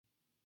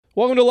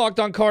Welcome to Locked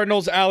On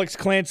Cardinals. Alex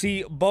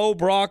Clancy, Bo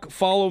Brock.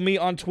 Follow me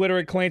on Twitter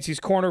at Clancy's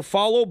Corner.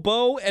 Follow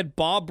Bo at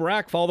Bob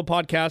Brack. Follow the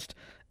podcast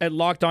at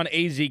Locked On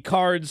AZ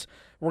Cards.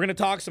 We're going to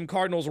talk some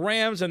Cardinals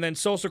Rams, and then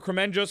Sosa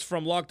Kremenjas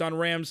from Locked On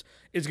Rams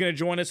is going to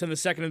join us in the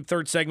second and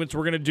third segments.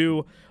 We're going to do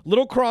a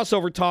little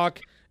crossover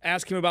talk,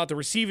 ask him about the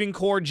receiving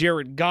core,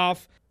 Jared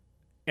Goff,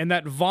 and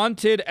that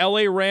vaunted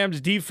LA Rams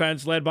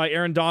defense led by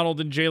Aaron Donald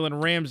and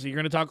Jalen Ramsey. You're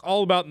going to talk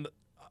all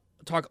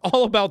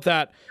about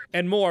that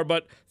and more,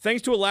 but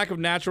thanks to a lack of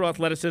natural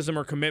athleticism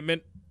or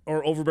commitment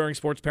or overbearing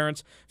sports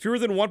parents, fewer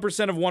than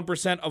 1% of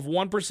 1% of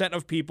 1%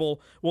 of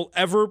people will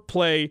ever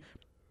play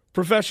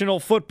professional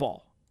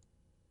football.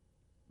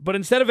 But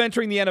instead of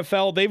entering the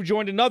NFL, they've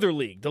joined another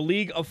league, the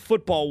League of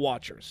Football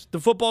Watchers. The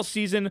football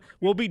season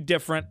will be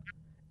different,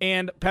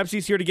 and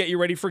Pepsi's here to get you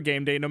ready for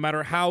game day no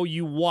matter how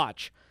you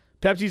watch.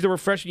 Pepsi's the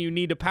refreshment you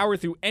need to power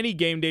through any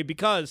game day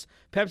because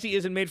Pepsi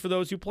isn't made for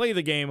those who play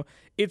the game.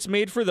 It's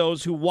made for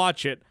those who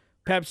watch it.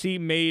 Pepsi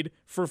made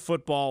for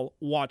football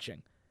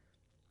watching.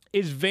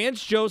 Is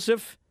Vance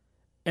Joseph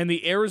and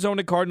the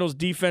Arizona Cardinals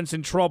defense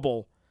in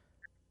trouble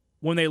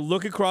when they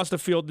look across the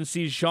field and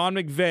see Sean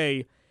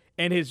McVay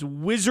and his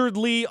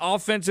wizardly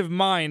offensive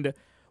mind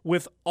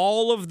with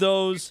all of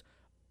those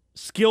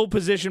skill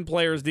position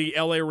players the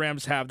LA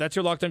Rams have? That's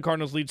your Locked On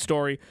Cardinals lead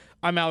story.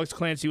 I'm Alex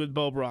Clancy with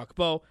Bo Brock.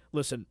 Bo,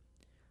 listen.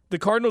 The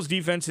Cardinals'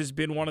 defense has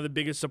been one of the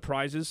biggest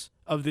surprises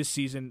of this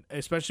season,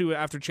 especially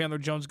after Chandler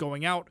Jones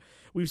going out.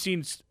 We've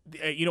seen,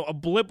 a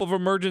blip of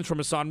emergence from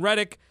Hassan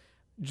Reddick.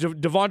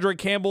 Devondre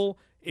Campbell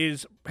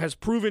has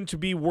proven to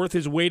be worth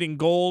his weight in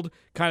gold.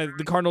 Kind of,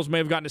 the Cardinals may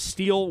have gotten a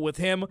steal with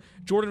him.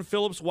 Jordan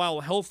Phillips,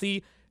 while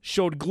healthy,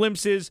 showed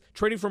glimpses.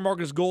 Trading for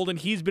Marcus Golden,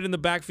 he's been in the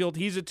backfield.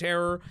 He's a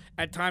terror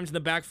at times in the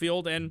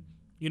backfield, and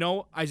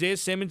Isaiah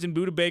Simmons and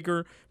Budda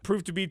Baker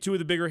proved to be two of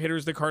the bigger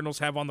hitters the Cardinals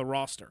have on the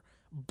roster.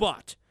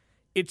 But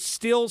it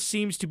still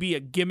seems to be a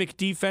gimmick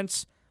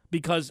defense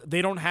because they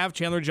don't have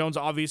Chandler Jones,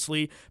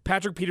 obviously.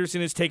 Patrick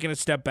Peterson has taken a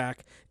step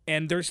back,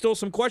 and there's still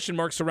some question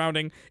marks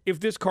surrounding if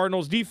this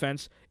Cardinals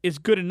defense is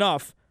good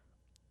enough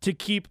to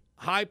keep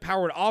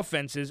high-powered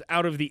offenses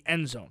out of the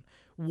end zone.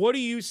 What do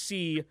you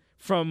see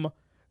from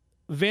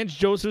Vance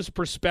Joseph's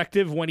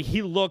perspective when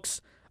he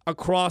looks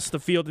across the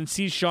field and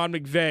sees Sean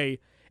McVay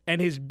and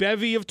his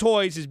bevy of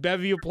toys, his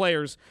bevy of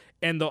players,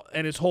 and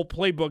his whole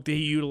playbook that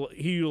he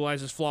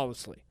utilizes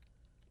flawlessly?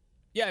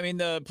 Yeah, I mean,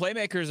 the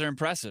playmakers are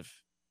impressive.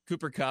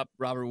 Cooper Kupp,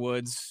 Robert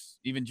Woods,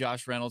 even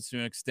Josh Reynolds to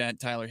an extent.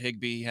 Tyler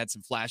Higbee had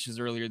some flashes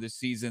earlier this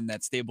season.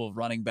 That stable of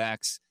running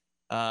backs,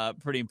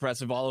 pretty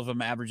impressive. All of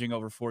them averaging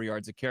over 4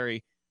 yards a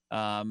carry.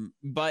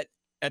 But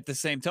at the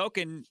same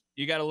token,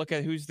 you got to look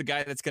at who's the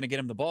guy that's going to get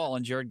him the ball.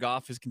 And Jared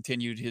Goff has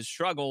continued his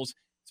struggles,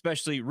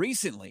 especially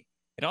recently.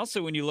 And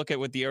also when you look at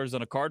what the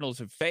Arizona Cardinals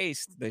have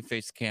faced, they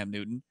faced Cam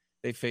Newton.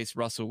 They faced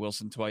Russell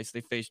Wilson twice.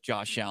 They faced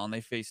Josh Allen.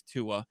 They faced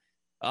Tua.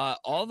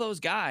 All those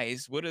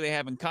guys, what do they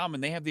have in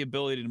common? They have the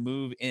ability to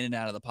move in and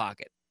out of the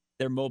pocket.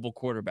 They're mobile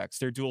quarterbacks.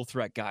 They're dual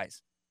threat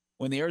guys.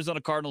 When the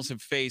Arizona Cardinals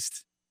have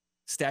faced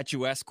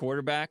statuesque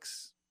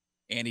quarterbacks,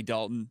 Andy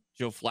Dalton,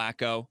 Joe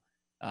Flacco,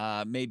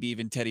 maybe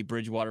even Teddy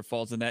Bridgewater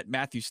falls in that.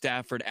 Matthew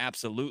Stafford,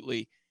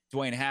 absolutely.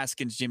 Dwayne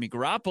Haskins, Jimmy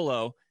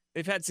Garoppolo,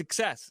 they've had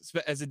success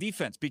as a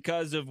defense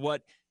because of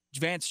what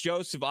Vance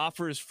Joseph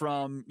offers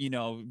from,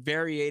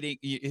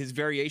 his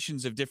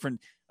variations of different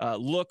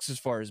looks as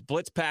far as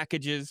blitz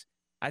packages.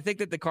 I think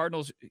that the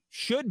Cardinals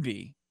should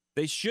be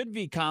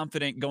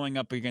confident going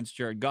up against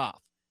Jared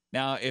Goff.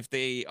 Now, if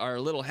they are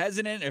a little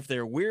hesitant, if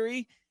they're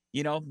weary,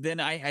 then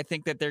I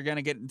think that they're going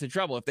to get into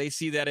trouble. If they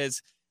see that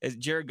as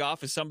Jared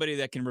Goff is somebody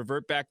that can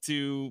revert back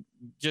to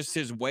just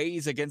his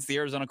ways against the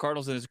Arizona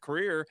Cardinals in his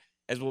career,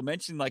 as we'll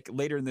mention like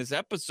later in this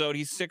episode,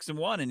 he's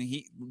 6-1, and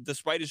he,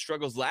 despite his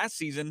struggles last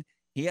season,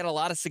 he had a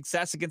lot of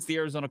success against the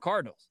Arizona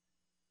Cardinals.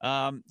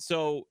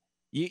 So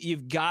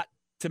you've got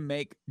to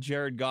make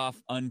Jared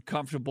Goff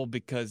uncomfortable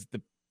because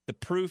the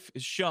proof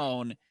is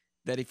shown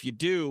that if you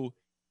do,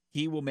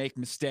 he will make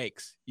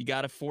mistakes. You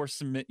got to force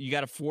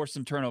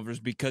some turnovers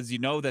because you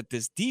know that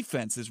this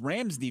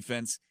Rams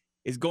defense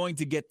is going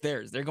to get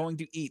theirs. They're going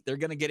to eat. They're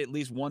going to get at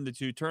least 1 to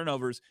 2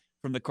 turnovers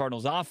from the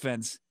Cardinals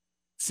offense.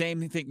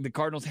 Same thing. The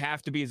Cardinals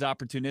have to be as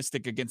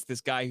opportunistic against this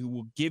guy who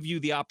will give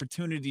you the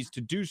opportunities to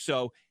do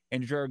so,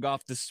 and Jared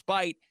Goff,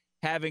 despite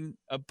having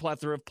a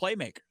plethora of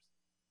playmakers.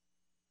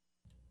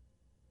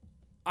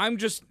 I'm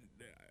just,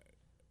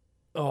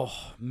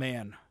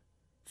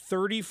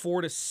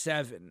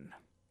 34-7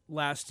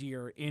 last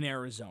year in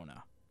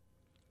Arizona.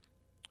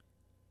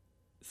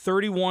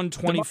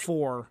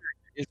 31-24.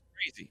 It's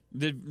crazy.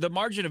 The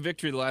margin of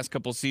victory the last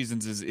couple of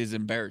seasons is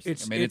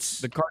embarrassing.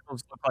 It's the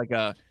Cardinals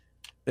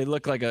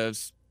look like a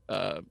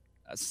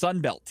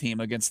Sun Belt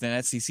team against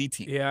an SEC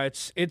team. Yeah,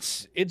 it's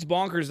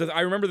bonkers. I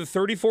remember the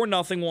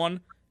 34-0 one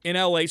in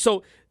LA.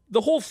 So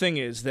the whole thing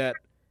is that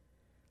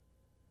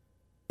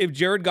if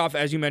Jared Goff,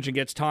 as you mentioned,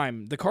 gets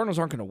time, the Cardinals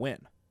aren't going to win.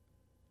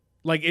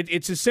 Like,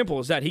 it's as simple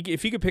as that.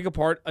 If he could pick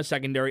apart a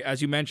secondary,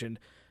 as you mentioned,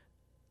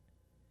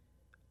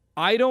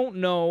 I don't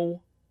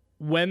know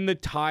when the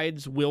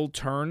tides will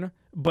turn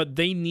but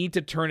they need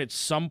to turn at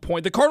some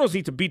point. The Cardinals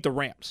need to beat the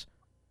Rams.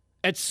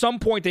 At some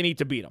point, they need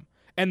to beat them.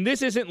 And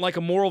this isn't like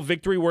a moral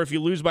victory where if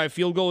you lose by a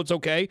field goal, it's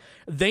okay.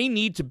 They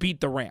need to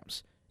beat the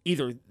Rams.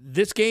 Either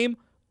this game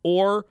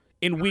or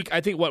in week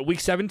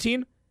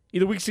 17?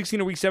 Either week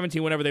 16 or week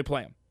 17, whenever they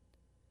play them.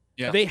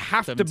 Yeah, they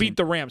have 17. to beat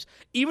the Rams.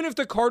 Even if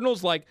the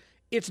Cardinals,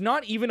 it's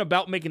not even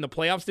about making the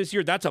playoffs this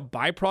year. That's a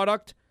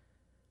byproduct.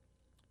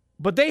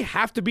 But they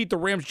have to beat the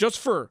Rams just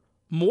for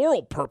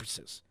moral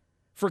purposes,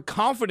 for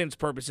confidence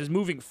purposes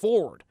moving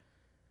forward.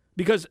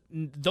 Because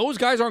those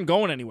guys aren't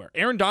going anywhere.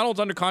 Aaron Donald's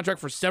under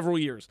contract for several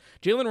years.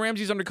 Jalen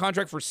Ramsey's under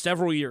contract for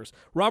several years.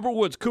 Robert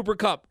Woods, Cooper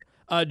Kupp,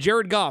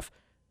 Jared Goff.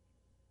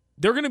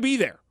 They're going to be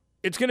there.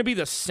 It's going to be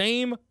the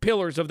same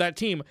pillars of that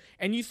team.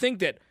 And you think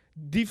that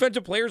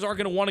defensive players aren't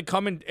going to want to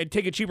come and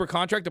take a cheaper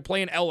contract to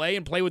play in L.A.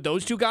 and play with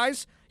those two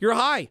guys? You're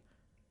high.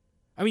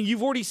 I mean,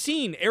 you've already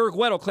seen Eric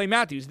Weddle, Clay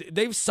Matthews.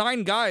 They've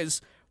signed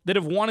guys that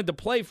have wanted to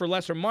play for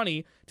lesser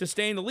money to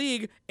stay in the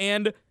league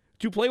and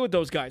to play with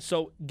those guys.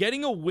 So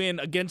getting a win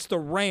against the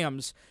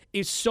Rams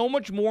is so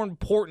much more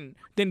important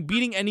than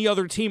beating any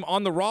other team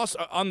on the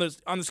on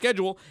the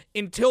schedule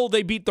until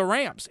they beat the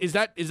Rams. Is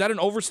that an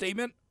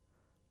overstatement?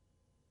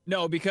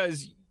 No,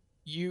 because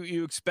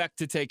you expect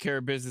to take care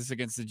of business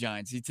against the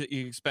Giants.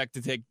 You expect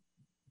to take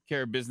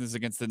care of business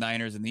against the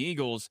Niners and the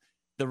Eagles.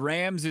 The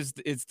Rams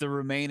it's the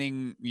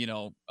remaining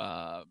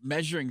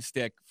measuring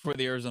stick for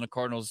the Arizona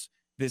Cardinals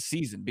this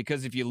season.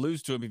 Because if you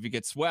lose to them, if you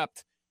get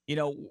swept,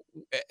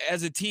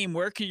 as a team,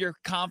 where could your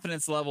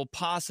confidence level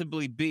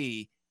possibly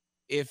be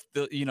if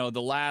the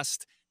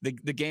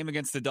game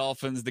against the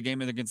Dolphins, the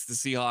game against the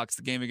Seahawks,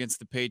 the game against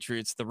the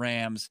Patriots, the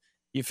Rams,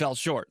 you fell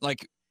short?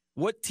 Like,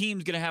 what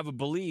team's going to have a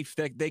belief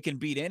that they can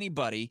beat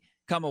anybody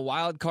come a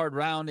wild card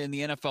round in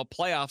the NFL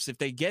playoffs if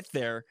they get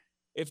there,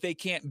 if they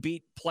can't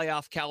beat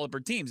playoff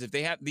caliber teams? If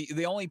they have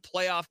the only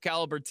playoff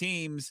caliber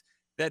teams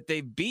that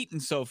they've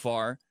beaten so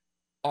far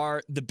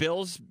are the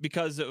Bills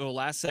because of a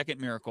last second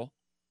miracle,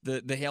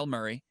 the Hail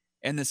Mary,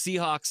 and the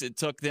Seahawks. It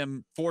took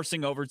them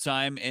forcing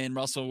overtime and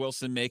Russell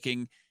Wilson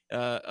making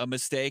a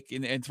mistake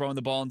and throwing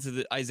the ball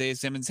into Isaiah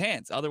Simmons'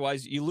 hands.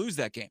 Otherwise, you lose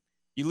that game.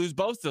 You lose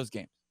both those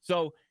games.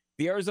 So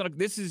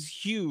this is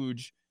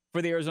huge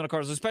for the Arizona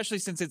Cardinals, especially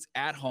since it's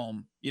at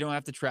home. You don't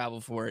have to travel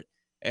for it,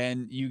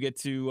 and you get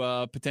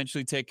to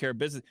potentially take care of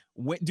business.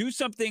 Do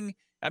something.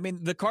 I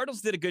mean, the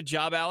Cardinals did a good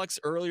job, Alex,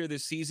 earlier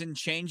this season,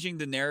 changing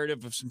the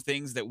narrative of some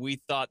things that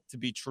we thought to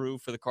be true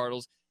for the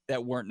Cardinals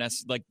that weren't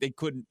necessary. Like, they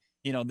couldn't,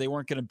 they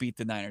weren't going to beat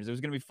the Niners. It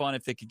was going to be fun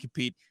if they could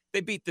compete.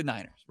 They beat the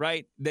Niners,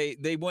 right?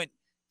 They went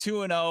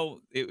 2-0.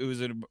 It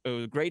was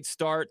a great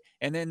start,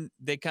 and then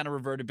they kind of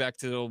reverted back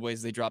to the old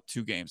ways. They dropped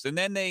 2 games, and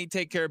then they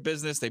take care of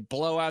business. They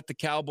blow out the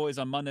Cowboys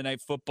on Monday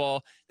Night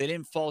Football. They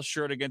didn't fall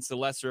short against a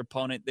lesser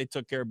opponent. They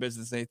took care of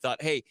business. They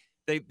thought, hey,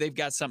 they've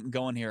got something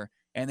going here.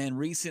 And then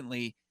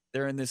recently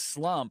they're in this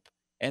slump,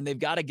 and they've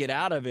got to get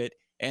out of it.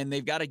 And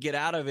they've got to get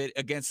out of it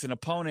against an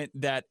opponent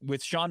that,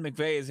 with Sean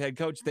McVay as head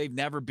coach, they've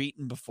never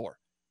beaten before.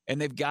 And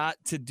they've got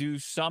to do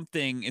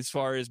something as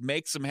far as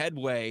make some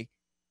headway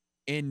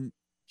in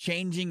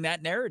changing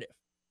that narrative.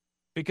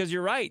 Because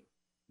you're right.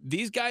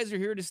 These guys are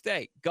here to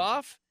stay.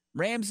 Goff,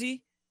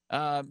 Ramsey,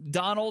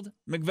 Donald,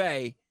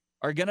 McVay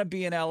are going to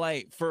be in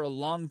LA for a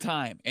long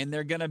time. And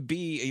they're going to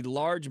be a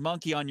large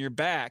monkey on your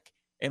back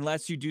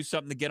unless you do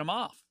something to get them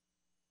off.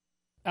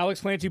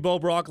 Alex Clancy, Bo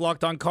Brock,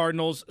 Locked On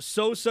Cardinals.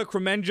 Sosa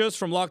Kremenjas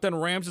from Locked On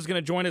Rams is going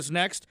to join us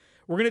next.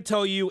 We're going to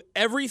tell you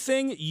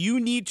everything you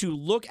need to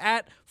look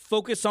at,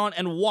 focus on,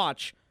 and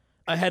watch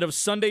ahead of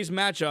Sunday's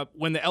matchup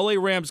when the LA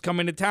Rams come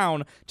into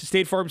town to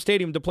State Farm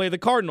Stadium to play the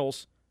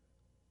Cardinals.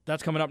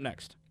 That's coming up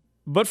next.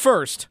 But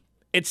first,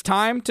 it's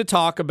time to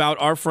talk about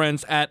our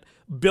friends at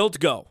Built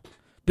Go.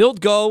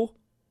 Built Go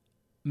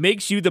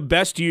makes you the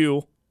best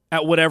you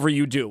at whatever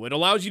you do. It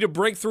allows you to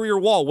break through your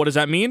wall. What does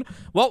that mean?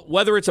 Well,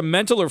 whether it's a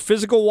mental or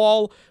physical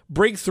wall,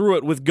 break through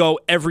it with Go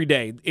every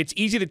day. It's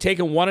easy to take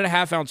in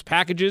 1.5-ounce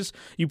packages.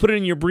 You put it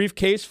in your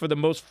briefcase for the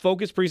most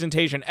focused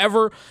presentation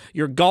ever,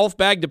 your golf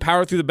bag to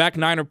power through the back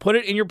nine, or put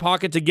it in your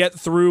pocket to get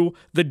through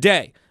the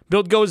day.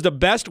 Built Go is the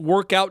best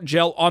workout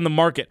gel on the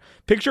market.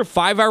 Picture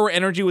 5-hour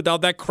energy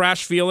without that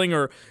crash feeling,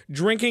 or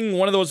drinking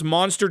one of those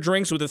monster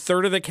drinks with a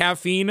third of the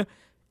caffeine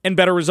and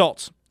better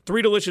results.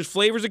 3 delicious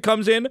flavors it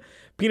comes in: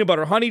 peanut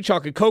butter honey,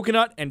 chocolate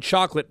coconut, and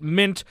chocolate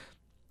mint.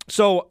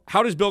 So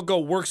how does Built Go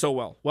work so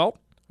well? Well,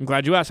 I'm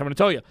glad you asked. I'm going to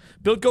tell you.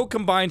 Built Go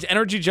combines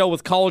energy gel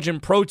with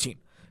collagen protein.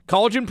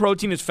 Collagen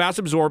protein is fast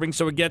absorbing,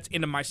 so it gets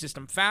into my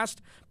system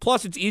fast.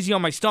 Plus, it's easy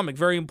on my stomach.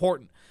 Very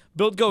important.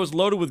 Built Go is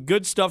loaded with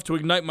good stuff to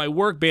ignite my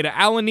work: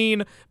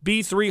 beta-alanine,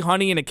 B3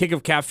 honey, and a kick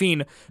of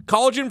caffeine.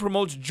 Collagen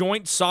promotes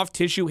joint, soft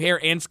tissue, hair,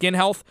 and skin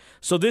health,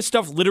 so this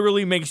stuff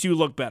literally makes you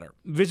look better.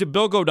 Visit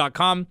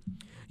BuiltGo.com.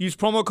 Use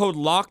promo code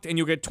LOCKED and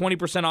you'll get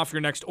 20% off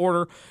your next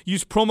order.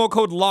 Use promo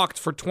code LOCKED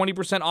for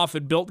 20% off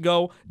at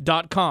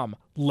BuiltGo.com.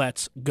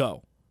 Let's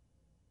go.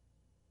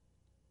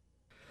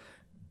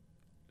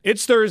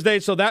 It's Thursday,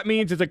 so that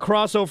means it's a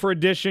crossover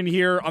edition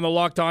here on the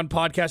Locked On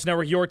Podcast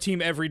Network, your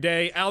team every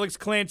day. Alex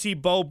Clancy,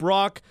 Bo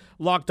Brock,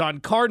 Locked On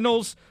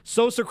Cardinals,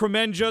 Sosa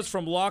Kremenjas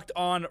from Locked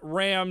On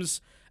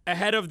Rams,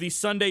 ahead of the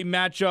Sunday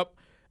matchup.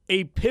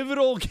 A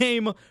pivotal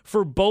game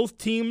for both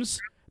teams,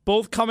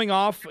 both coming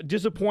off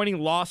disappointing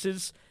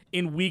losses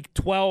in Week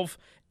 12,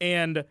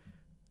 and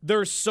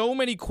there's so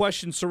many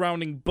questions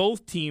surrounding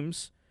both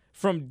teams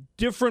from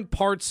different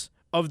parts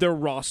of their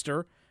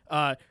roster.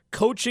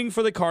 Coaching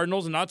for the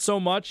Cardinals, not so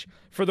much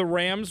for the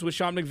Rams with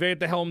Sean McVay at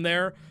the helm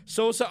there.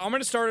 Sosa, I'm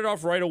going to start it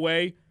off right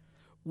away.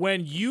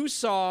 When you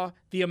saw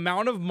the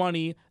amount of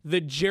money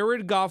that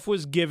Jared Goff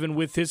was given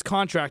with his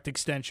contract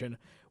extension,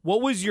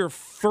 what was your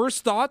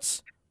first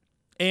thoughts,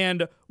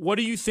 and what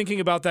are you thinking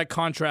about that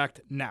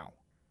contract now?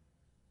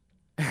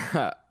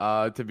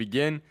 To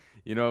begin,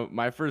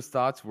 my first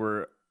thoughts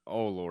were,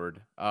 oh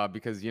Lord,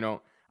 because,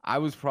 I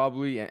was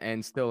probably,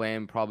 and still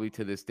am probably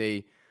to this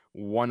day,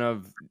 one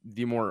of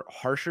the more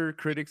harsher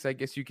critics, I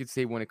guess you could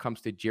say, when it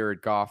comes to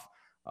Jared Goff.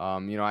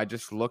 I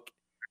just look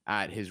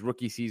at his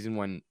rookie season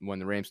when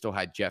the Rams still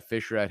had Jeff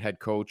Fisher at head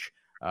coach.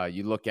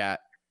 You look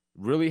at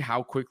really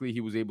how quickly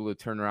he was able to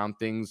turn around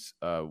things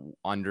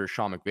under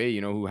Sean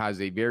McVay, who has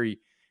a very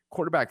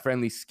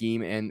quarterback-friendly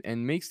scheme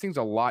and makes things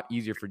a lot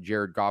easier for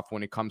Jared Goff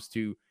when it comes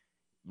to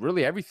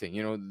really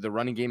everything. The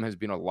running game has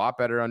been a lot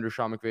better under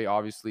Sean McVay.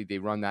 Obviously, they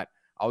run that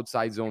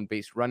outside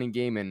zone-based running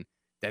game, and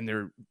then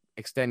they're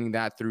extending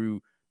that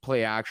through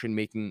play action,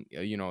 making,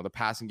 the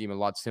passing game a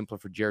lot simpler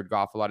for Jared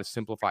Goff, a lot of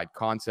simplified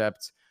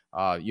concepts,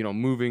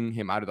 moving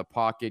him out of the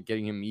pocket,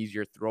 getting him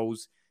easier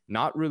throws,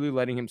 not really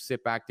letting him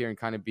sit back there and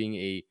kind of being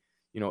a,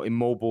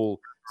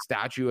 immobile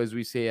statue, as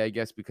we say, I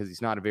guess, because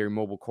he's not a very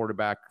mobile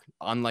quarterback,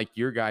 unlike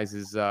your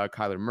guys'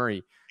 Kyler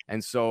Murray.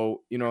 And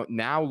so,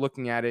 now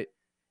looking at it,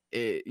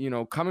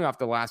 coming off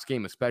the last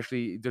game,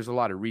 especially, there's a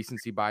lot of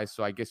recency bias.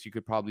 So I guess you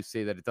could probably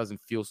say that it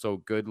doesn't feel so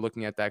good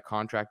looking at that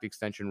contract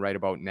extension right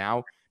about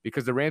now,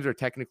 because the Rams are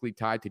technically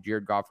tied to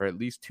Jared Goff for at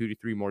least 2 to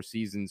 3 more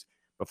seasons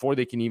before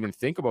they can even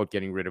think about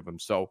getting rid of him.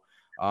 So,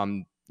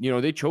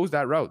 they chose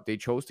that route. They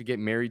chose to get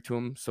married to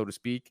him, so to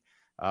speak.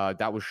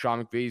 That was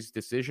Sean McVay's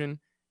decision.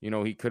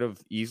 He could have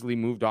easily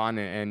moved on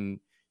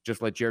and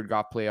just let Jared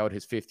Goff play out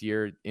his 5th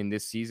year in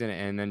this season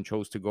and then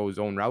chose to go his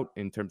own route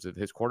in terms of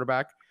his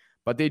quarterback.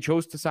 But they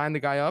chose to sign the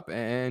guy up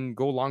and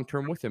go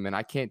long-term with him. And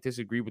I can't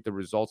disagree with the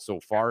results so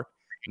far.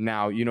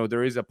 Now,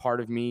 there is a part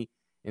of me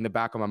in the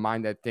back of my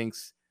mind that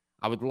thinks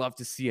I would love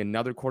to see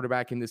another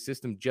quarterback in the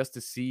system just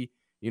to see,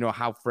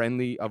 how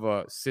friendly of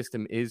a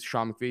system is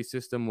Sean McVay's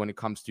system when it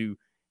comes to,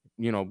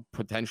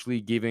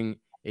 potentially giving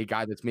a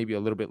guy that's maybe a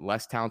little bit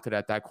less talented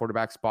at that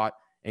quarterback spot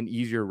an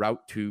easier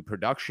route to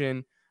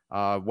production,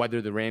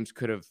 whether the Rams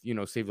could have,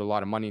 saved a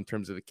lot of money in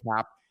terms of the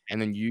cap and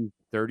then used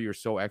 30 or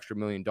so extra $1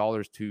 million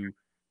to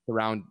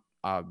around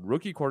a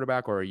rookie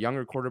quarterback or a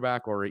younger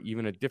quarterback or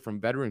even a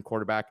different veteran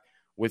quarterback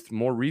with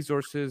more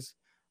resources.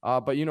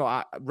 But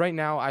right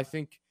now, I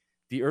think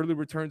the early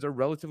returns are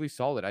relatively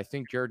solid. I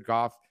think Jared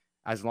Goff,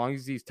 as long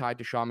as he's tied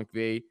to Sean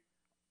McVay,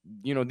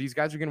 these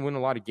guys are going to win a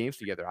lot of games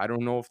together. I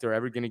don't know if they're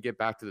ever going to get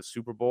back to the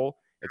Super Bowl.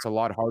 It's a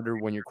lot harder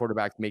when your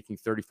quarterback's making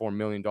 $34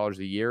 million a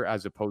year,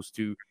 as opposed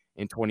to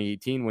in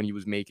 2018 when he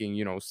was making,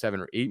 $7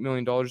 or $8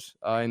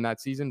 million in that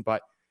season.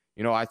 But,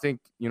 I think,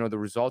 the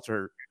results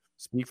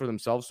speak for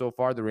themselves so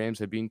far. The Rams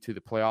have been to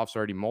the playoffs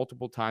already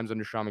multiple times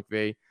under Sean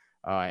McVay.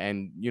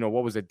 And,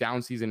 what was a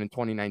down season in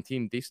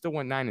 2019? They still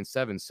went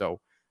 9-7. So,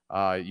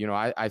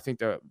 I think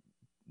the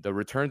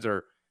returns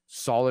are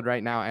solid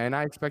right now. And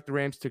I expect the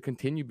Rams to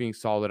continue being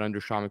solid under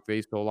Sean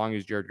McVay so long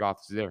as Jared Goff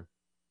is there.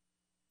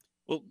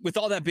 Well, with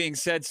all that being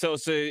said,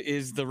 Sosa,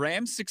 is the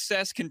Rams'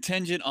 success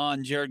contingent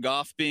on Jared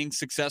Goff being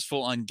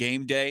successful on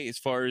game day as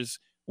far as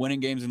winning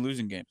games and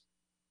losing games?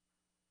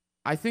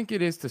 I think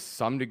it is to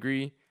some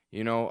degree.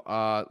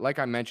 Like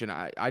I mentioned,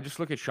 I just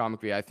look at Sean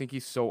McVay. I think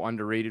he's so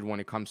underrated when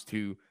it comes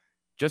to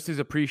just his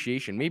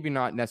appreciation. Maybe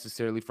not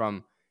necessarily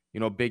from,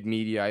 big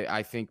media.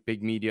 I think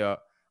big media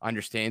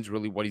understands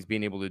really what he's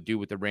been able to do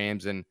with the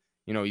Rams. And,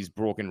 he's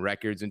broken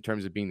records in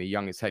terms of being the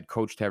youngest head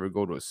coach to ever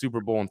go to a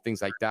Super Bowl and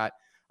things like that.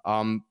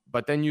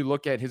 But then you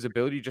look at his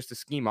ability just to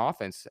scheme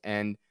offense,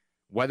 and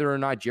whether or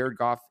not Jared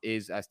Goff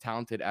is as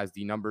talented as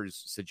the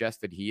numbers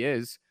suggest that he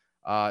is,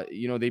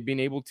 they've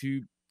been able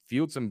to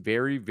field some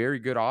very, very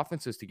good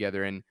offenses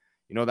together. And,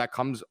 that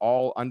comes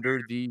all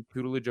under the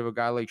tutelage of a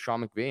guy like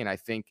Sean McVay. And I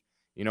think,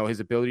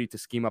 his ability to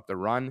scheme up the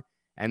run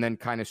and then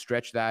kind of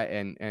stretch that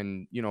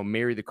and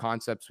marry the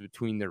concepts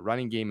between their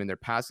running game and their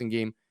passing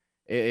game,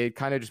 it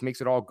kind of just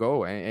makes it all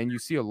go. And you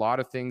see a lot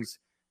of things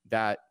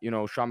that,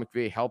 Sean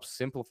McVay helps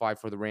simplify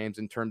for the Rams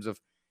in terms of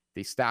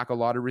they stack a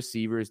lot of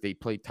receivers, they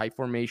play tight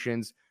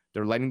formations,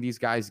 they're letting these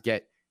guys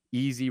get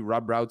easy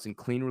rub routes and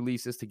clean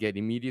releases to get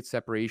immediate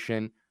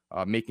separation,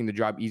 making the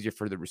job easier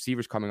for the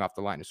receivers coming off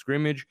the line of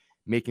scrimmage,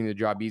 making the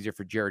job easier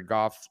for Jared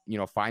Goff,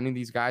 finding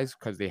these guys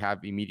because they have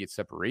immediate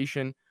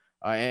separation.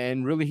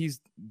 And really, he's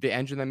the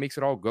engine that makes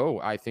it all go.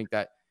 I think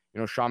that,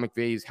 Sean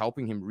McVay is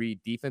helping him read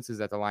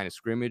defenses at the line of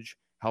scrimmage,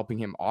 helping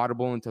him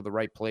audible into the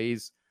right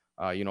plays.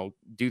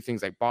 do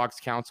things like box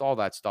counts, all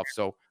that stuff.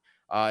 So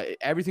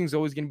everything's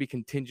always going to be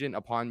contingent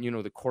upon,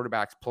 the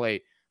quarterback's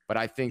play. But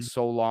I think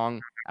so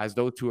long as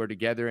those two are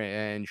together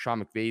and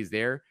Sean McVay is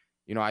there,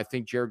 I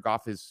think Jared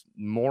Goff is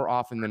more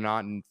often than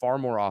not, and far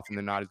more often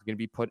than not, is going to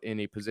be put in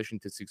a position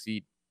to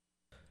succeed.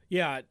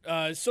 Yeah,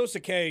 Sosa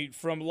K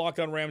from Locked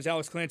On Rams,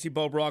 Alex Clancy,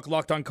 Bo Brock,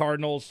 Locked On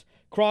Cardinals.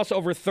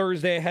 Crossover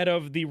Thursday ahead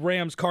of the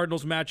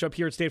Rams-Cardinals matchup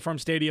here at State Farm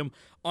Stadium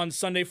on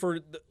Sunday for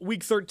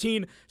Week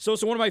 13. So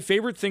one of my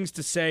favorite things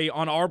to say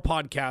on our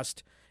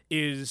podcast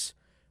is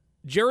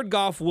Jared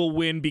Goff will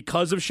win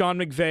because of Sean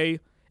McVay,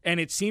 and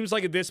it seems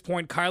like at this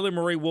point Kyler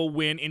Murray will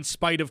win in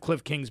spite of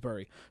Cliff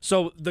Kingsbury.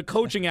 So the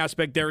coaching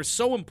aspect there is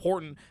so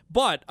important.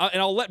 But,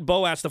 and I'll let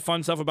Bo ask the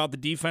fun stuff about the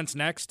defense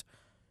next,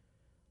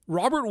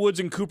 Robert Woods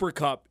and Cooper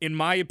Kupp, in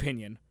my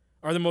opinion,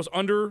 are the most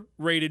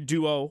underrated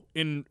duo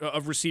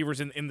of receivers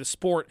in the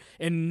sport,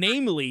 and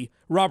namely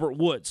Robert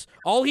Woods.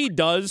 All he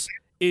does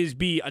is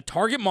be a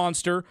target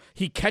monster.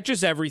 He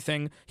catches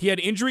everything. He had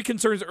injury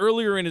concerns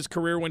earlier in his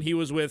career when he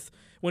was with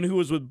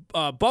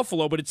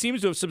Buffalo, but it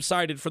seems to have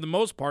subsided for the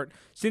most part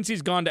since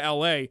he's gone to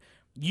LA.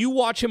 You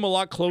watch him a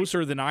lot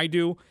closer than I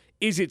do.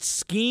 Is it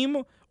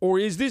scheme, or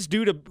could this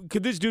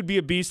dude be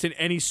a beast in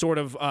any sort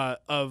of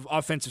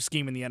offensive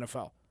scheme in the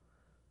NFL?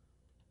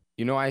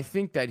 I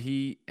think that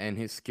he and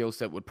his skill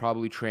set would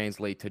probably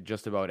translate to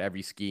just about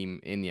every scheme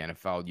in the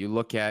NFL. You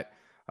look at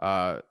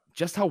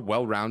just how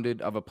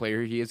well-rounded of a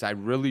player he is. I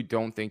really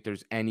don't think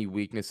there's any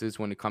weaknesses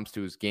when it comes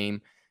to his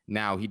game.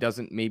 Now, he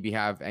doesn't maybe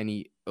have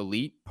any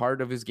elite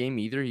part of his game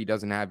either. He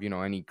doesn't have,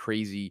 any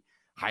crazy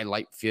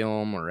highlight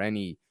film or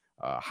any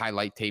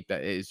highlight tape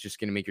that is just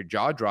going to make your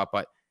jaw drop.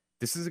 But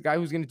this is a guy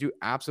who's going to do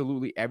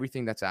absolutely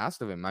everything that's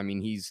asked of him. I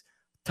mean, he's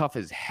tough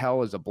as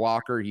hell as a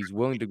blocker. He's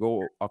willing to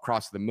go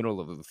across the middle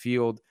of the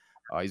field.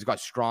 He's got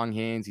strong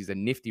hands. He's a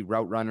nifty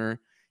route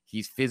runner.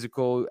 He's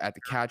physical at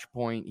the catch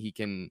point. He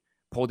can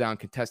pull down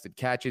contested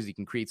catches. He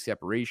can create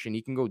separation.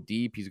 He can go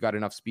deep. He's got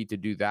enough speed to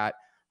do that.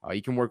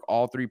 He can work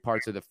all three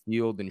parts of the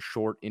field in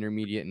short,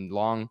 intermediate, and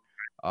long.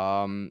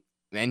 And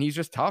he's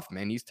just tough,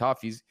 man. He's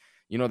tough.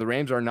 The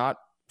Rams are not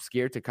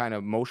scared to kind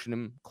of motion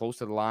him close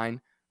to the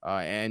line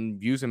and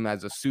use him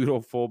as a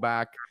pseudo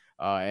fullback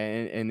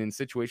and in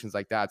situations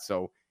like that.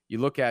 So you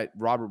look at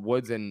Robert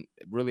Woods and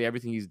really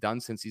everything he's done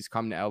since he's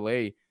come to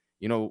LA.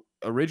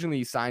 Originally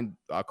he signed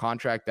a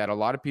contract that a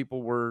lot of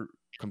people were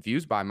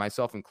confused by,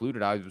 myself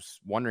included. I was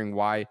wondering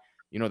why,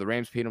 the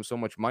Rams paid him so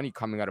much money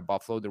coming out of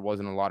Buffalo. There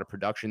wasn't a lot of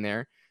production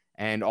there.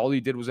 And all he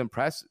did was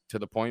impress to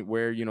the point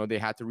where, they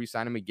had to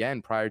re-sign him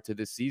again prior to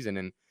this season.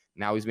 And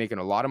now he's making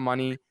a lot of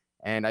money.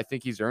 And I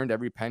think he's earned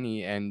every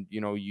penny. And,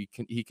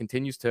 he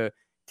continues to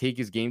take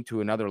his game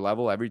to another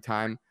level every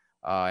time.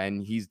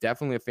 And he's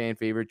definitely a fan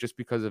favorite just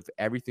because of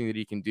everything that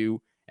he can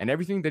do and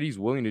everything that he's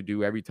willing to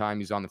do every time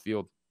he's on the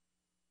field.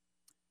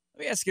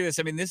 Let me ask you this.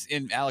 I mean,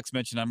 and Alex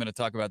mentioned, I'm going to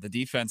talk about the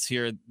defense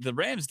here. The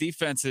Rams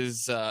defense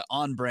is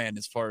on brand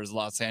as far as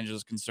Los Angeles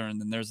is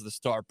concerned. And there's the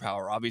star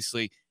power,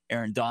 obviously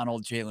Aaron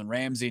Donald, Jalen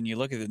Ramsey, and you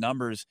look at the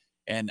numbers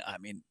and I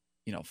mean,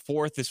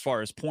 fourth as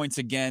far as points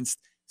against,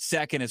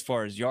 second as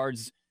far as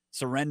yards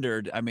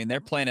surrendered. I mean,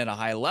 they're playing at a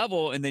high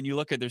level. And then you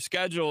look at their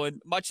schedule,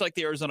 and much like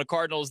the Arizona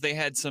Cardinals, they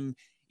had some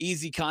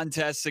easy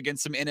contests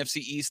against some NFC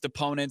East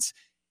opponents.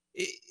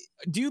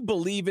 Do you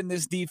believe in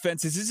this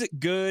defense? Is it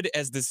good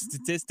as the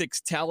statistics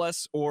tell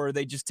us, or are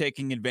they just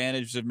taking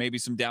advantage of maybe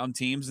some down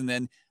teams and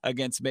then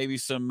against maybe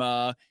some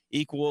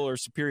equal or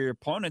superior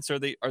opponents? Are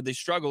they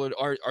struggling?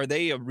 Are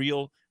they the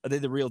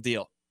real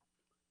deal?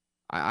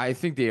 I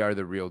think they are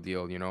the real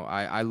deal.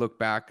 I look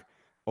back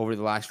over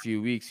the last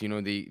few weeks.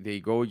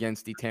 They go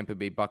against the Tampa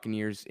Bay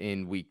Buccaneers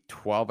in week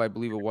 12, I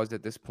believe it was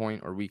at this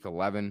point, or week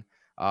 11.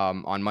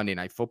 On Monday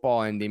Night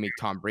Football, and they make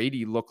Tom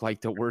Brady look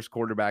like the worst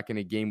quarterback in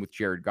a game with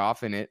Jared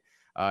Goff in it.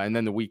 And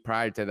then the week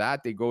prior to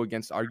that, they go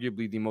against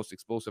arguably the most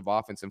explosive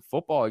offense in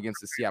football against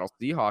the Seattle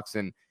Seahawks,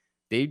 and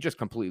they just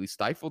completely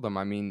stifled them.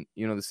 I mean,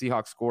 the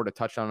Seahawks scored a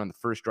touchdown on the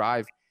first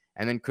drive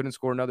and then couldn't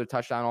score another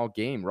touchdown all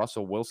game.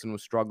 Russell Wilson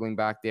was struggling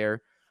back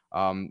there.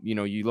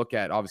 You look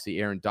at, obviously,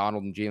 Aaron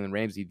Donald and Jalen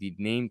Ramsey, the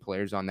named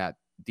players on that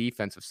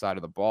defensive side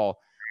of the ball,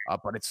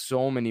 but it's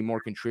so many more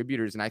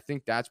contributors, and I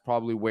think that's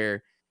probably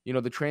where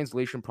the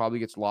translation probably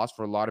gets lost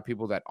for a lot of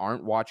people that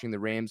aren't watching the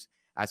Rams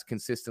as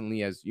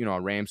consistently as,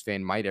 a Rams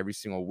fan might every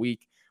single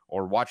week,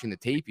 or watching the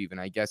tape even,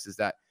 I guess, is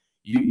that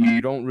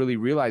you don't really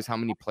realize how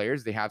many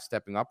players they have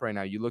stepping up right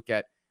now. You look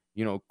at,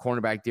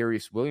 cornerback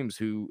Darius Williams,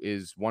 who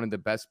is one of the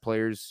best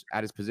players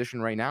at his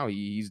position right now.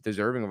 He's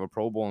deserving of a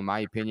Pro Bowl, in my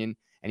opinion,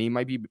 and he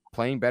might be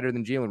playing better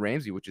than Jalen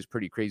Ramsey, which is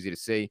pretty crazy to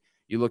say.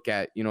 You look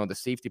at, the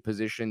safety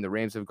position. The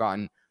Rams have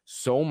gotten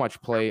so much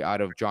play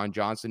out of John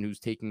Johnson, who's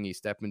taking a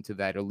step into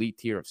that elite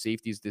tier of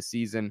safeties this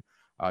season.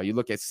 You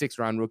look at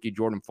 6th-round rookie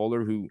Jordan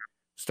Fuller, who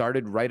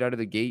started right out of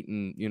the gate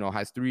and,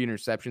 has 3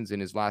 interceptions in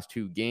his last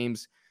 2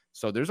 games.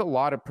 So there's a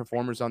lot of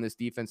performers on this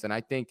defense. And I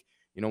think,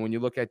 when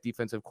you look at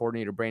defensive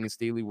coordinator Brandon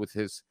Staley, with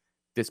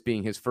this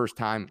being his first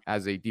time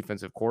as a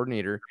defensive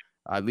coordinator,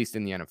 at least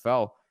in the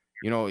NFL,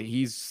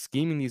 he's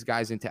scheming these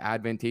guys into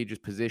advantageous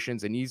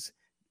positions, and he's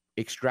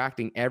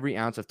extracting every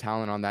ounce of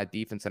talent on that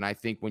defense. And I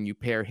think when you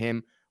pair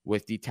him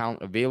with the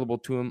talent available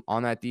to him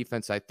on that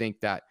defense, I think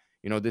that,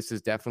 this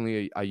is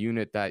definitely a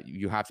unit that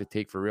you have to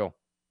take for real.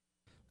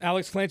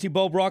 Alex Clancy,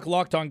 Bo Brock,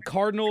 Locked On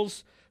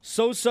Cardinals.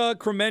 Sosa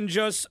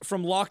Kremenjas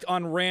from Locked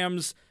On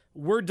Rams.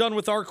 We're done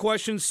with our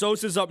questions.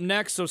 Sosa's up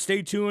next, so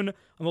stay tuned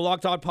on the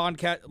Locked On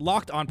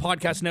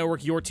Podcast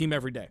Network, your team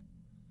every day.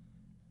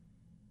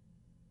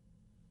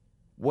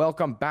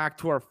 Welcome back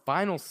to our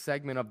final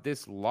segment of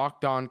this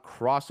Locked On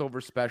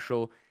crossover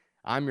special.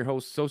 I'm your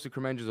host, Sosa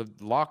Kremenjas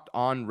of Locked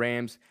On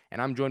Rams,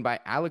 and I'm joined by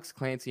Alex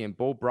Clancy and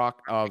Bo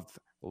Brock of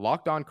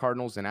Locked On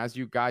Cardinals. And as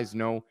you guys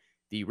know,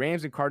 the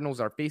Rams and Cardinals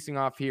are facing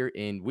off here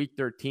in Week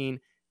 13.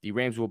 The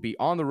Rams will be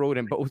on the road,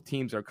 and both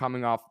teams are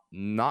coming off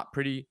not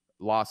pretty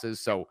losses.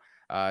 So,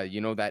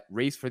 that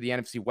race for the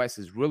NFC West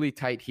is really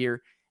tight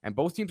here, and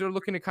both teams are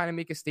looking to kind of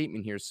make a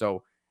statement here.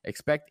 So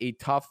expect a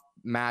tough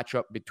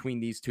matchup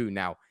between these two.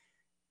 Now,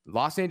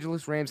 Los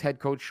Angeles Rams head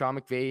coach Sean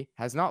McVay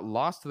has not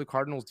lost to the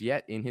Cardinals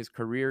yet in his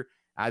career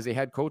as a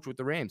head coach with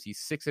the Rams. He's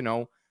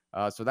 6-0.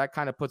 So that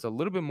kind of puts a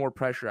little bit more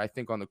pressure, I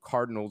think, on the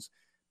Cardinals,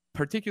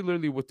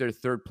 particularly with their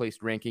third place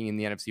ranking in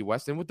the NFC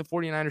West, and with the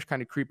 49ers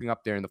kind of creeping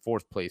up there in the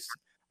fourth place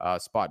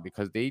spot,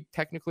 because they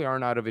technically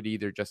aren't out of it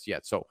either just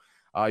yet. So,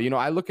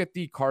 I look at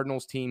the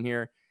Cardinals team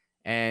here,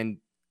 and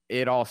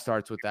it all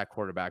starts with that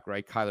quarterback,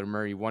 right? Kyler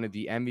Murray, one of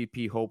the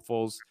MVP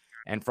hopefuls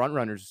and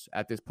frontrunners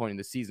at this point in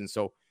the season.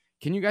 So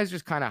can you guys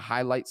just kind of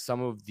highlight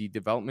some of the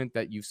development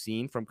that you've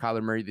seen from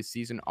Kyler Murray this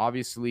season?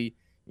 Obviously,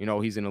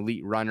 he's an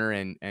elite runner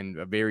and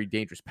a very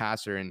dangerous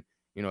passer, and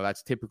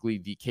that's typically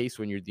the case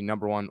when you're the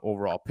number one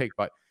overall pick.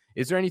 But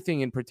is there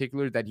anything in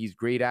particular that he's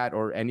great at,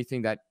 or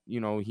anything that,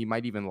 he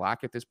might even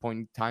lack at this point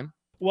in time?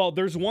 Well,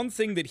 there's one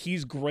thing that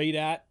he's great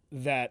at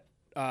that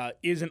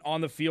isn't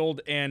on the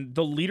field, and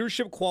the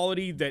leadership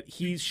quality that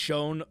he's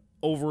shown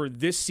over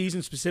this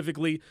season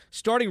specifically,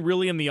 starting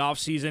really in the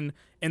offseason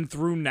and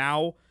through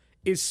now,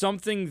 is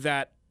something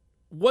that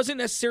wasn't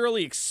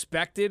necessarily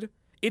expected.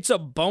 It's a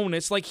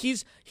bonus. Like,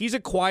 he's a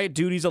quiet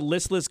dude. He's a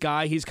listless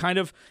guy. He's kind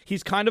of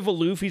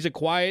aloof. He's a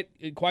quiet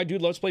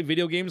dude, loves to play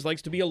video games,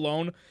 likes to be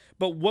alone.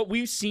 But what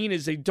we've seen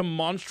is a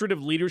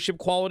demonstrative leadership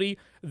quality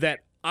that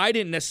I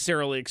didn't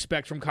necessarily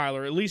expect from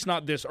Kyler, at least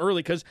not this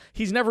early, because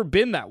he's never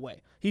been that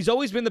way. He's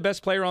always been the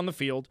best player on the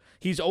field.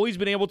 He's always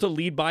been able to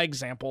lead by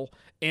example.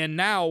 And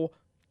now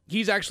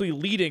he's actually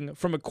leading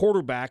from a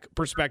quarterback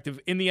perspective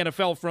in the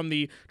NFL from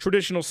the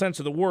traditional sense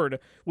of the word,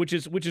 which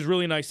is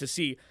really nice to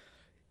see.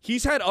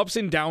 He's had ups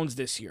and downs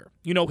this year.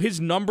 His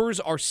numbers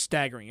are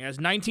staggering. He has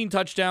 19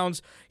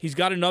 touchdowns. He's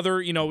got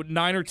another,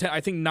 9 or 10, I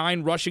think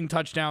 9 rushing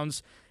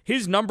touchdowns.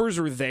 His numbers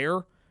are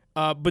there,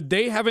 but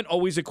they haven't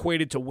always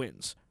equated to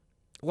wins.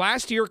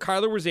 Last year,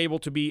 Kyler was able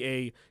to be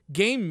a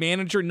game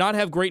manager, not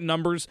have great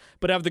numbers,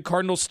 but have the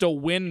Cardinals still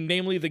win,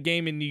 namely the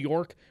game in New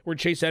York where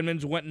Chase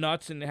Edmonds went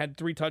nuts and had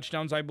 3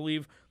 touchdowns, I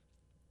believe.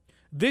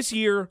 This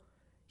year,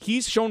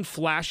 he's shown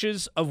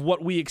flashes of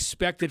what we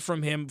expected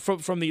from him,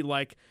 from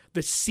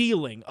the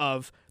ceiling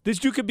of this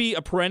dude could be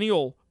a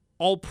perennial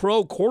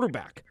all-pro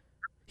quarterback.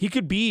 He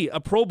could be a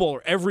Pro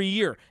Bowler every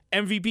year,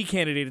 MVP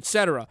candidate,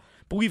 etc.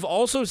 But we've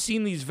also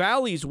seen these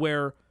valleys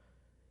where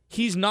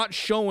he's not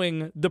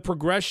showing the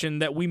progression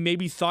that we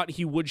maybe thought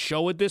he would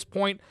show at this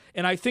point.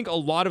 And I think a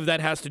lot of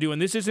that has to do,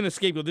 and this isn't a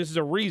scapegoat, this is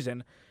a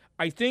reason.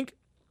 I think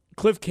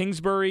Cliff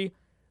Kingsbury,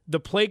 the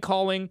play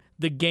calling,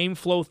 the game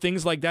flow,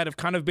 things like that have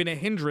kind of been a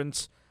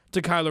hindrance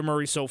to Kyler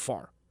Murray so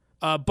far.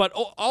 But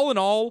all in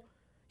all,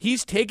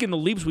 he's taken the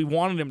leaps we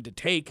wanted him to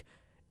take.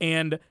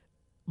 And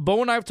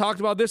Bo and I have talked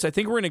about this. I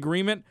think we're in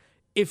agreement.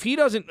 If he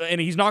doesn't, and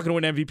he's not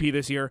going to win MVP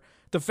this year,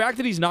 the fact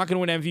that he's not going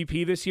to win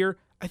MVP this year,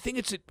 I think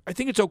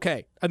it's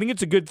okay. I think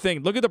it's a good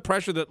thing. Look at the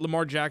pressure that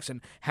Lamar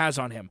Jackson has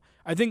on him.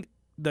 I think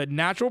the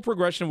natural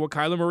progression of what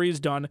Kyler Murray has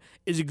done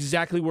is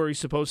exactly where he's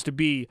supposed to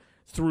be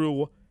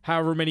through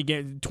however many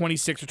games,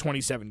 26 or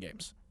 27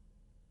 games.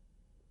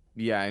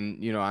 Yeah,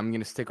 and, I'm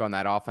going to stick on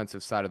that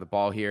offensive side of the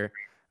ball here.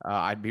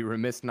 I'd be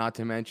remiss not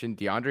to mention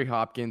DeAndre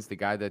Hopkins, the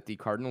guy that the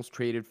Cardinals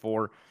traded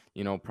for,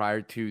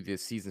 prior to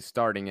this season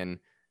starting, and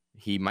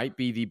he might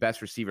be the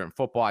best receiver in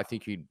football. I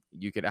think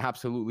you could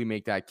absolutely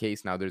make that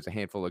case. Now, there's a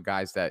handful of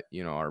guys that,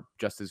 are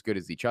just as good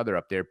as each other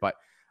up there. But,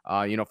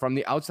 from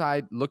the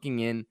outside looking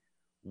in,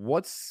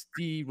 what's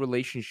the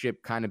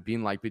relationship kind of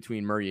been like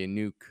between Murray and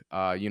Nuke?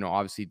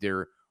 Obviously,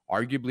 they're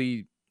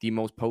arguably the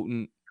most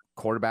potent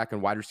quarterback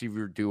and wide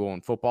receiver duo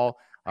in football.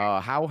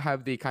 How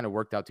have they kind of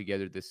worked out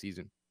together this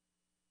season?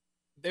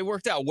 They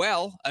worked out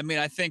well. I mean,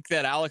 I think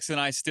that Alex and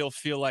I still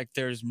feel like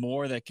there's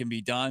more that can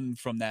be done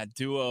from that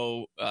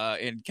duo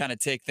and kind of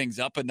take things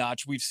up a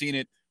notch. We've seen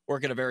it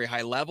work at a very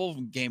high level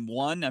from game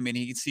 1. I mean,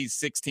 he sees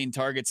 16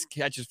 targets,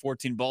 catches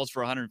 14 balls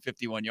for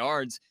 151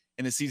 yards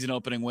in the season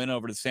opening win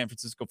over the San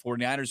Francisco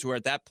 49ers, who are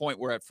at that point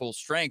were at full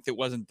strength. It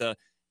wasn't the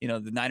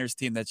Niners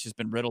team that's just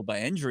been riddled by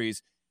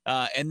injuries.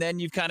 And then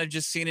you've kind of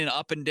just seen an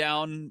up and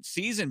down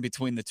season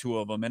between the two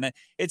of them. And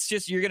it's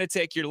just, you're going to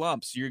take your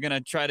lumps. You're going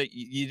to try to,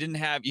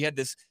 you had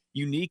this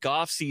unique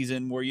off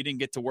season where you didn't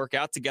get to work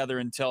out together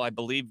until I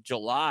believe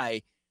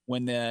July,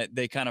 when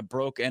they kind of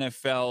broke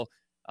NFL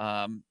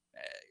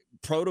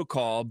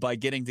protocol by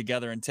getting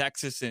together in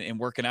Texas and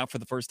working out for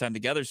the first time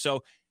together.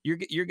 So you're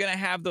going to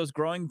have those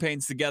growing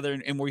pains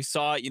together. And we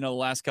saw it, the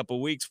last couple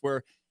of weeks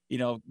where,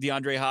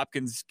 DeAndre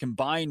Hopkins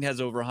combined has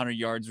over 100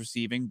 yards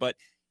receiving, but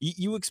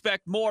you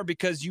expect more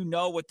because you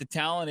know what the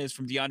talent is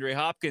from DeAndre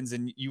Hopkins.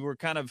 And you were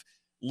kind of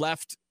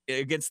left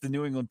against the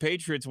New England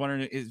Patriots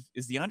wondering, is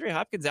DeAndre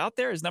Hopkins out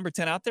there? Is number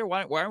 10 out there?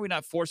 Why are we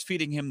not force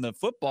feeding him the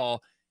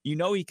football?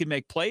 He can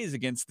make plays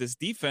against this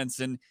defense,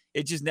 and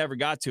it just never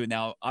got to it.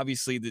 Now,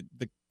 obviously,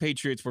 the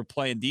Patriots were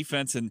playing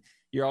defense, and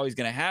you're always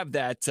going to have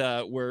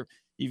that where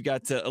you've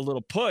got a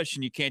little push,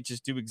 and you can't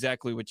just do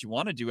exactly what you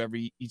want to do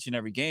each and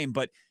every game.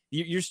 But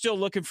you're still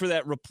looking for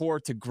that rapport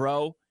to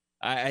grow.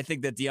 I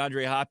think that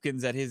DeAndre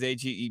Hopkins, at his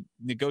age, he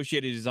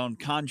negotiated his own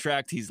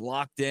contract. He's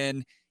locked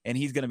in, and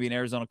he's going to be an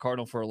Arizona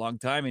Cardinal for a long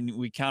time, and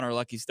we count our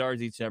lucky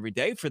stars each and every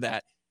day for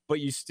that. But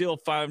you still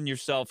find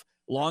yourself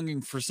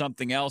longing for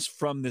something else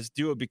from this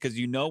duo because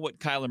you know what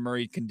Kyler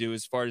Murray can do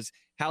as far as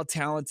how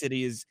talented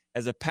he is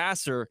as a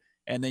passer,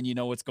 and then you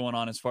know what's going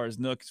on as far as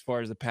Nook, as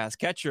far as a pass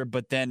catcher.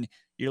 But then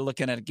you're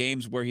looking at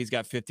games where he's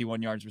got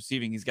 51 yards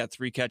receiving. He's got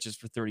 3 catches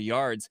for 30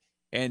 yards.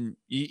 And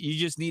you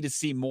just need to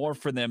see more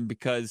for them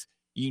because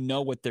you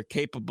know what they're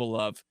capable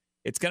of.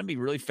 It's going to be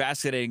really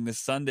fascinating this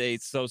Sunday,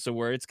 so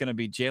where it's going to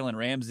be Jalen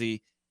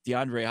Ramsey,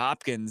 DeAndre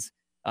Hopkins.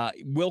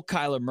 Will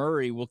Kyler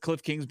Murray, will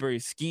Cliff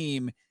Kingsbury's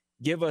scheme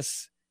give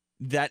us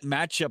that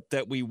matchup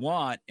that we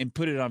want and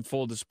put it on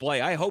full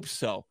display? I hope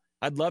so.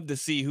 I'd love to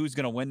see who's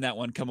going to win that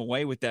one, come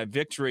away with that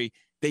victory.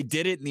 They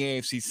did it in the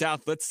AFC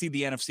South. Let's see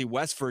the NFC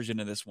West version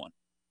of this one.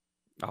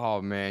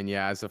 Oh man,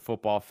 yeah. As a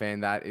football fan,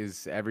 that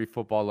is every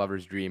football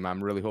lover's dream.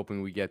 I'm really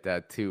hoping we get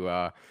that too.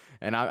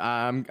 And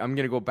I'm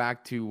gonna go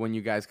back to when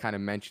you guys kind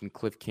of mentioned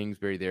Cliff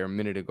Kingsbury there a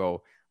minute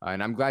ago,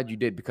 and I'm glad you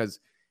did because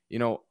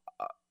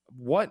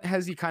what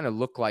has he kind of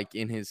looked like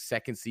in his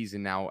second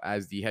season now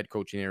as the head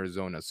coach in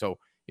Arizona? So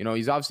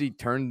he's obviously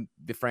turned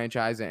the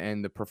franchise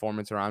and the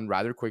performance around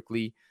rather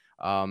quickly.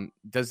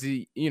 Does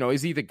he,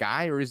 is he the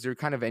guy, or is there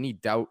kind of any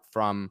doubt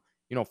from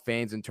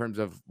fans in terms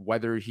of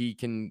whether he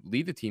can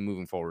lead the team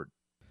moving forward?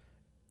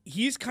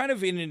 He's kind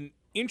of in an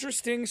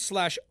interesting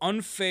 /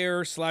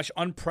 unfair /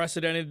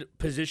 unprecedented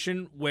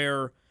position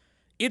where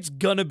it's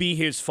going to be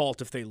his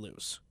fault if they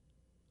lose.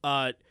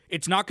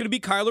 It's not going to be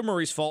Kyler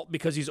Murray's fault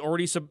because he's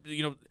already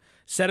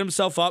set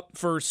himself up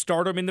for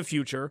stardom in the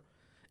future.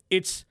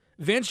 It's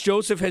Vance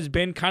Joseph has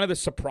been kind of the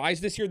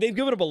surprise this year. They've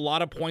given up a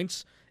lot of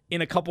points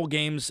in a couple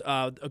games.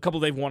 A couple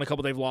they've won, a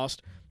couple they've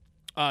lost.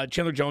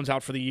 Chandler Jones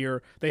out for the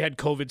year. They had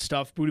COVID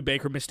stuff. Budda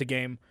Baker missed a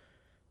game.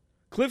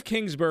 Cliff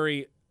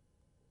Kingsbury,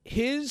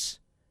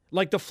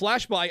 the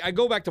flashball, I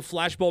go back to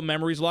flashball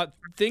memories a lot.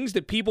 Things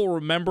that people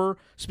remember,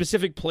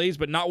 specific plays,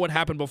 but not what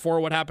happened before,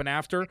 what happened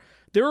after.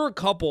 There are a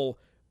couple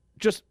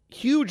just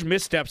huge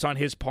missteps on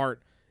his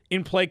part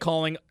in play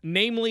calling,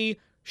 namely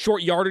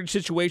short yardage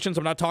situations.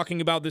 I'm not talking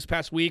about this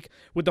past week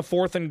with the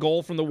 4th and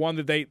goal from the one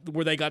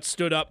where they got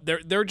stood up.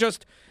 They're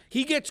just,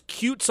 he gets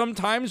cute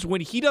sometimes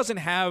when he doesn't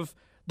have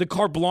the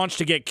carte blanche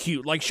to get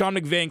cute, like Sean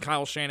McVay and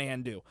Kyle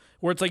Shanahan do,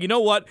 where it's like, you know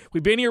what,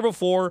 we've been here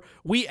before.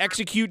 We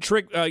execute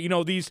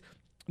these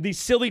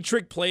silly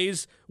trick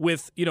plays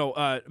with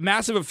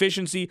massive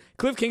efficiency.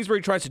 Cliff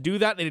Kingsbury tries to do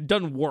that, and it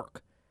doesn't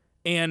work.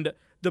 And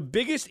the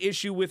biggest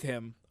issue with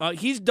him,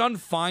 he's done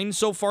fine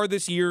so far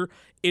this year.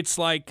 It's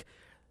like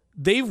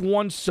they've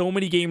won so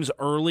many games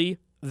early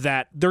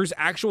that there's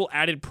actual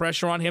added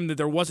pressure on him that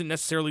there wasn't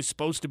necessarily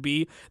supposed to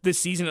be this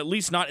season, at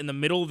least not in the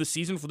middle of the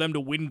season for them to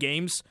win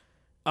games.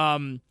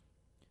 But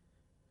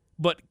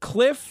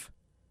Cliff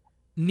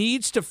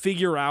needs to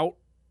figure out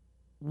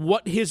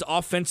what his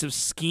offensive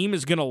scheme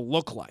is going to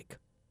look like.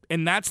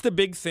 And that's the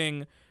big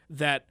thing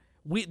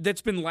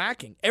that's been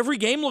lacking. Every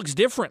game looks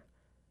different.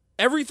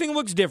 Everything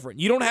looks different.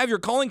 You don't have your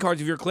calling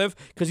cards if you're Cliff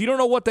because you don't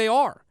know what they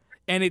are.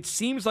 And it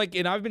seems like,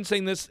 and I've been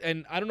saying this,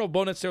 and I don't know if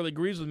Bo necessarily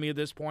agrees with me at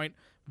this point,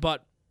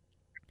 but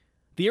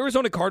the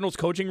Arizona Cardinals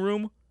coaching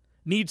room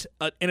needs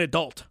an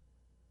adult.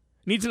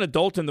 Needs an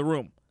adult in the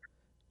room.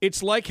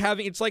 It's like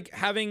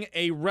having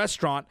a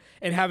restaurant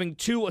and having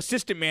 2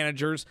 assistant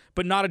managers,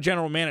 but not a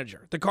general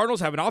manager. The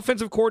Cardinals have an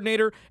offensive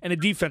coordinator and a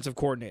defensive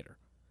coordinator.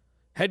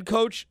 Head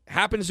coach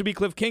happens to be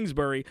Cliff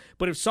Kingsbury,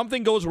 but if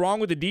something goes wrong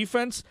with the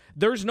defense,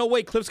 there's no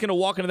way Cliff's going to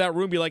walk into that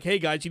room and be like, hey,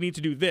 guys, you need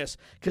to do this,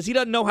 because he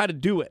doesn't know how to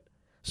do it.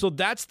 So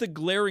that's the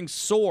glaring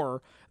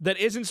sore that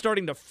isn't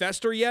starting to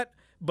fester yet,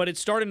 but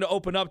it's starting to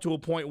open up to a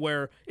point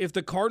where if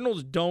the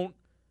Cardinals don't,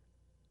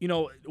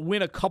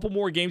 win a couple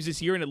more games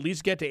this year and at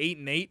least get to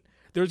 8-8,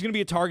 there's going to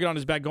be a target on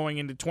his back going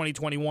into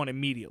 2021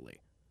 immediately.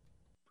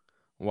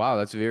 Wow,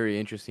 that's very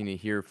interesting to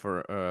hear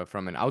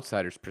from an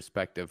outsider's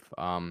perspective.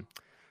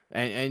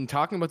 And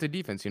talking about the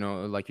defense,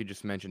 like you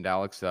just mentioned,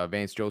 Alex,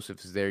 Vance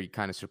Joseph is there. You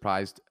kind of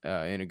surprised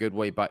in a good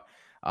way. But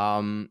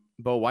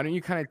why don't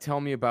you kind of tell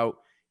me about,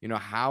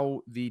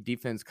 how the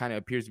defense kind of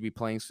appears to be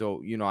playing?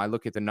 So, I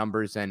look at the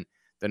numbers, and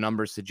the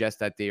numbers suggest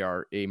that they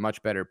are a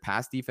much better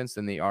pass defense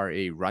than they are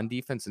a run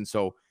defense. And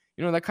so,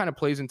 that kind of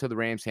plays into the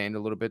Rams' hand a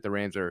little bit. The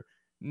Rams are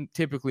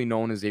typically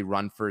known as a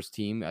run-first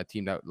team, a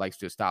team that likes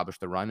to establish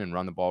the run and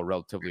run the ball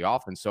relatively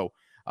often. So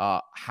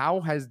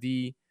how has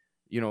the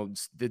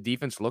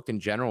defense looked in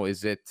general?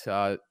 Is it,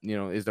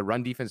 is the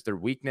run defense their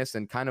weakness?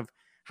 And kind of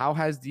how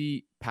has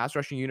the pass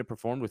rushing unit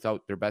performed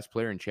without their best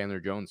player in Chandler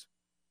Jones?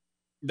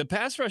 The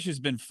pass rush has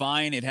been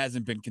fine. It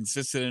hasn't been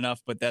consistent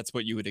enough, but that's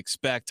what you would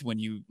expect when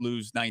you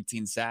lose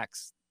 19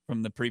 sacks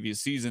from the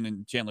previous season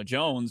in Chandler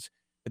Jones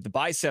with the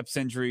biceps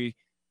injury.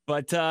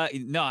 But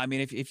no, I mean,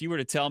 if you were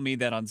to tell me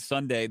that on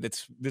Sunday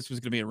this was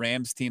going to be a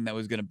Rams team that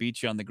was going to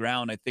beat you on the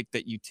ground, I think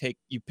that you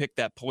pick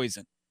that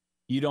poison.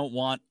 You don't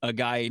want a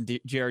guy,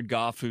 Jared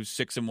Goff, who's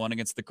 6-1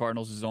 against the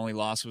Cardinals. His only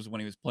loss was when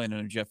he was playing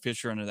under Jeff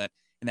Fisher in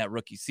that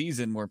rookie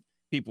season where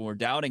people were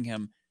doubting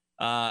him.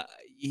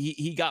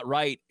 He got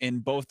right in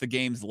both the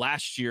games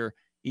last year,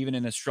 even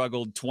in a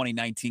struggled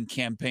 2019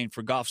 campaign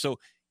for Goff. So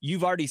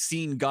you've already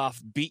seen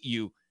Goff beat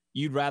you.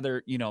 You'd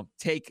rather,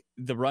 take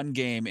the run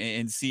game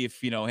and see if,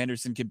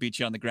 Henderson can beat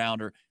you on the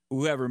ground or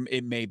whoever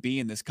it may be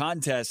in this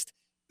contest.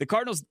 The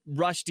Cardinals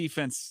rush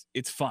defense,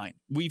 it's fine.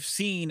 We've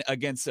seen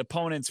against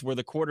opponents where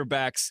the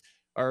quarterbacks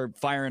are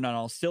firing on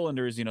all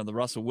cylinders, the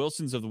Russell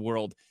Wilsons of the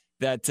world,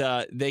 that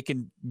they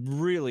can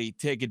really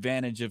take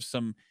advantage of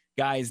some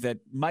guys that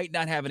might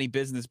not have any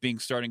business being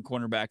starting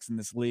cornerbacks in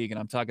this league. And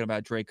I'm talking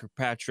about Drake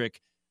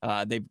Kirkpatrick.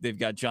 They've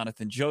got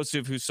Jonathan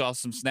Joseph, who saw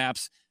some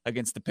snaps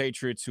against the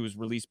Patriots, who was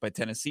released by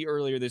Tennessee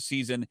earlier this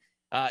season.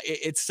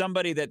 It's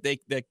somebody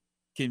that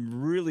can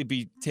really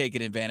be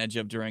taken advantage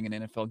of during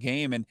an NFL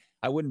game. And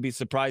I wouldn't be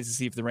surprised to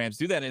see if the Rams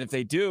do that. And if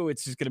they do,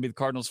 it's just going to be the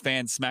Cardinals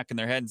fans smacking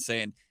their head and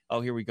saying,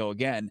 oh, here we go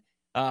again.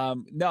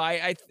 No,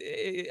 I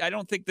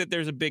don't think that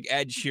there's a big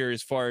edge here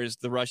as far as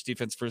the rush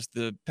defense versus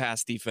the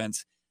pass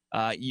defense.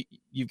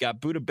 You've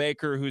got Budda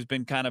Baker, who's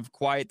been kind of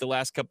quiet the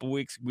last couple of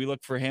weeks. We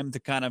look for him to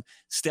kind of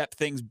step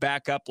things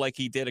back up like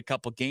he did a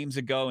couple games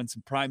ago in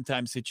some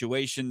primetime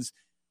situations.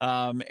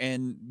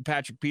 And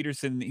Patrick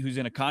Peterson, who's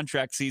in a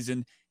contract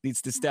season,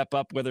 needs to step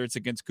up, whether it's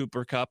against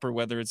Cooper Kupp or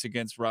whether it's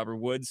against Robert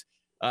Woods,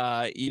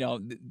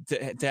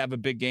 to have a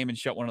big game and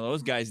shut one of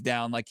those guys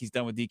down like he's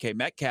done with DK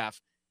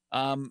Metcalf.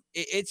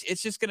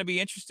 It's just going to be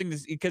interesting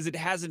because it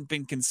hasn't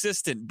been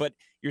consistent, but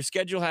your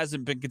schedule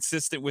hasn't been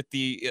consistent with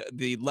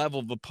the level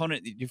of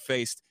opponent that you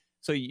faced.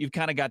 So you've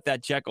kind of got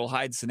that Jekyll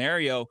Hyde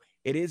scenario.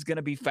 It is going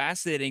to be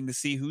fascinating to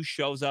see who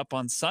shows up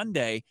on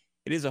Sunday.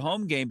 It is a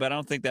home game, but I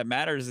don't think that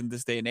matters in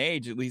this day and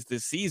age, at least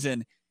this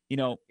season.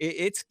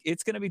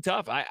 It's going to be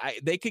tough.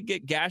 They could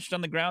get gashed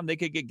on the ground. They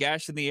could get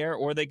gashed in the air,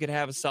 or they could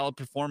have a solid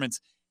performance.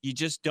 You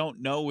just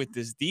don't know with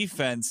this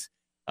defense.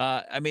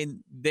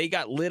 They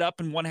got lit up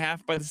in one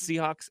half by the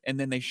Seahawks, and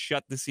then they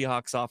shut the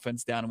Seahawks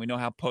offense down, and we know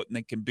how potent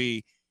they can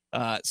be.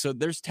 So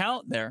there's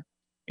talent there.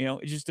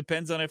 It just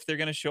depends on if they're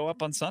going to show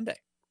up on Sunday.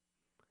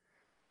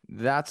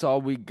 That's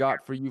all we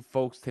got for you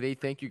folks today.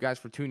 Thank you guys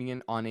for tuning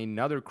in on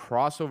another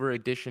crossover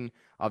edition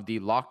of the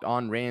Locked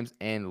On Rams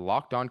and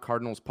Locked On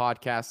Cardinals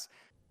podcasts.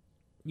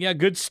 Yeah,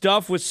 good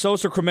stuff with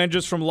Sosa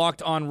Kremenjas from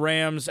Locked On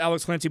Rams,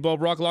 Alex Clancy, Bo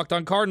Brock, Locked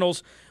On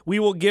Cardinals. We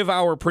will give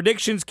our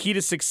predictions, key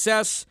to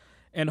success,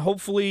 and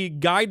hopefully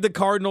guide the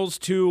Cardinals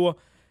to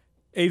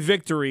a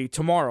victory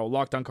tomorrow.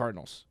 Locked On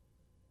Cardinals.